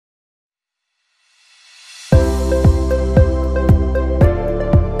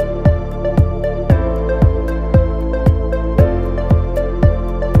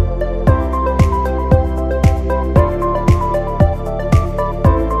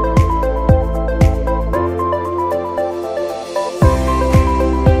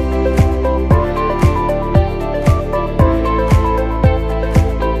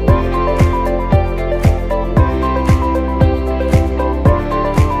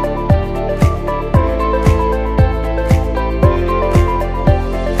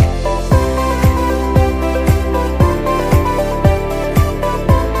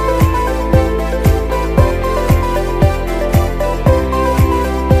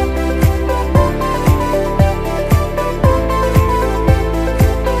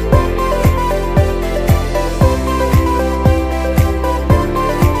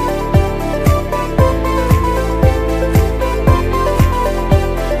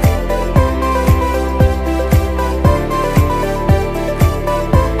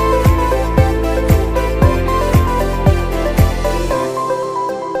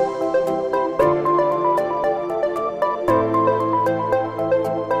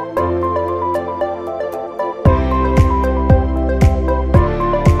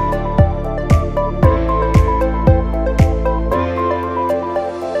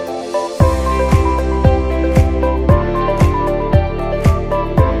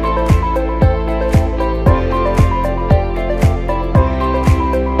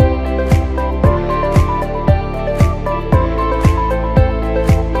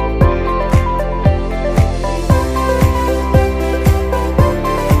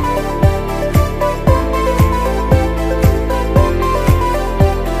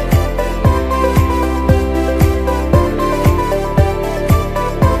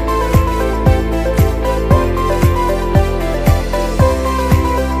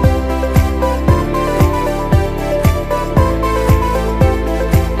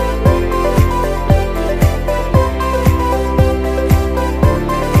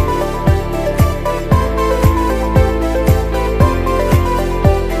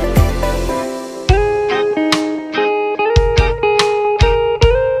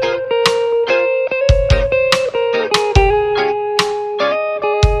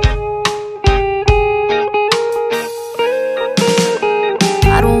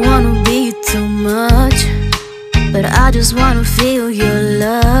much, but I just wanna feel your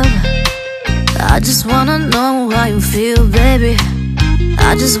love. I just wanna know how you feel, baby.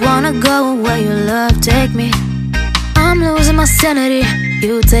 I just wanna go where your love take me. I'm losing my sanity,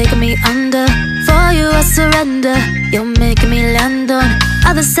 you taking me under. For you I surrender, you're making me land on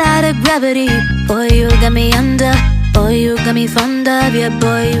other side of gravity. Boy, you got me under. Boy, you got me fond of. Yeah,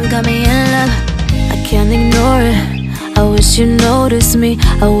 boy, you got me in love. I can't ignore it, I wish you noticed me.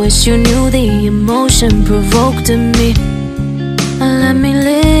 I wish you knew the emotion provoked in me. Let me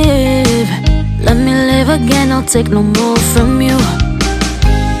live, let me live again. I'll take no more from you.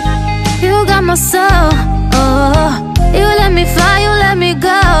 You got my soul, oh. You let me fly, you let me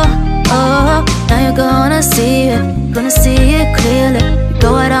go, oh. Now you're gonna see it clearly. You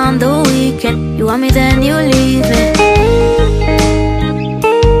go out on the weekend, you want me then you leave me.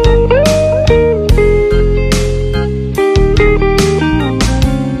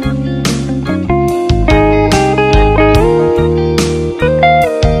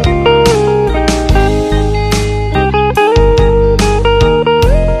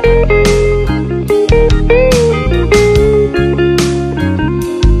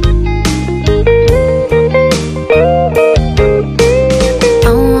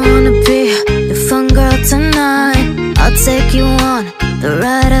 Take you on the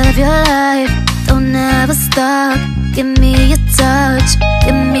ride of your life. Don't ever stop. Give me your touch,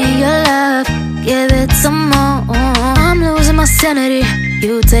 give me your love, give it some more. I'm losing my sanity,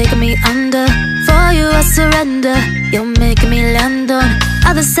 you taking me under. For you I surrender, you're making me land on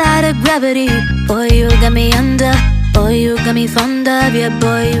other side of gravity. Boy, you got me under. Boy, you got me fond of. Yeah,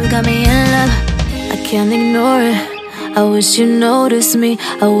 boy, you got me in love. I can't ignore it, I wish you noticed me.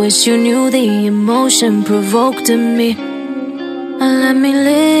 I wish you knew the emotion provoked in me. Let me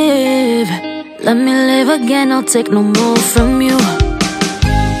live, let me live again. I'll take no more from you.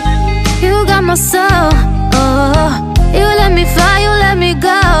 You got my soul, oh. You let me fly, you let me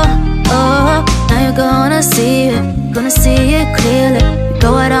go, oh. Now you're gonna see it clearly. You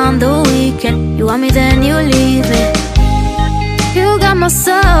go out on the weekend, you want me then you leave me. You got my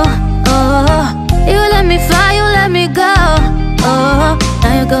soul, oh. You let me fly, you let me go, oh.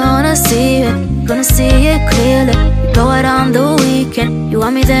 Now you're gonna see it clearly. You go out on the weekend, you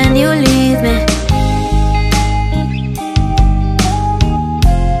want me then you leave me.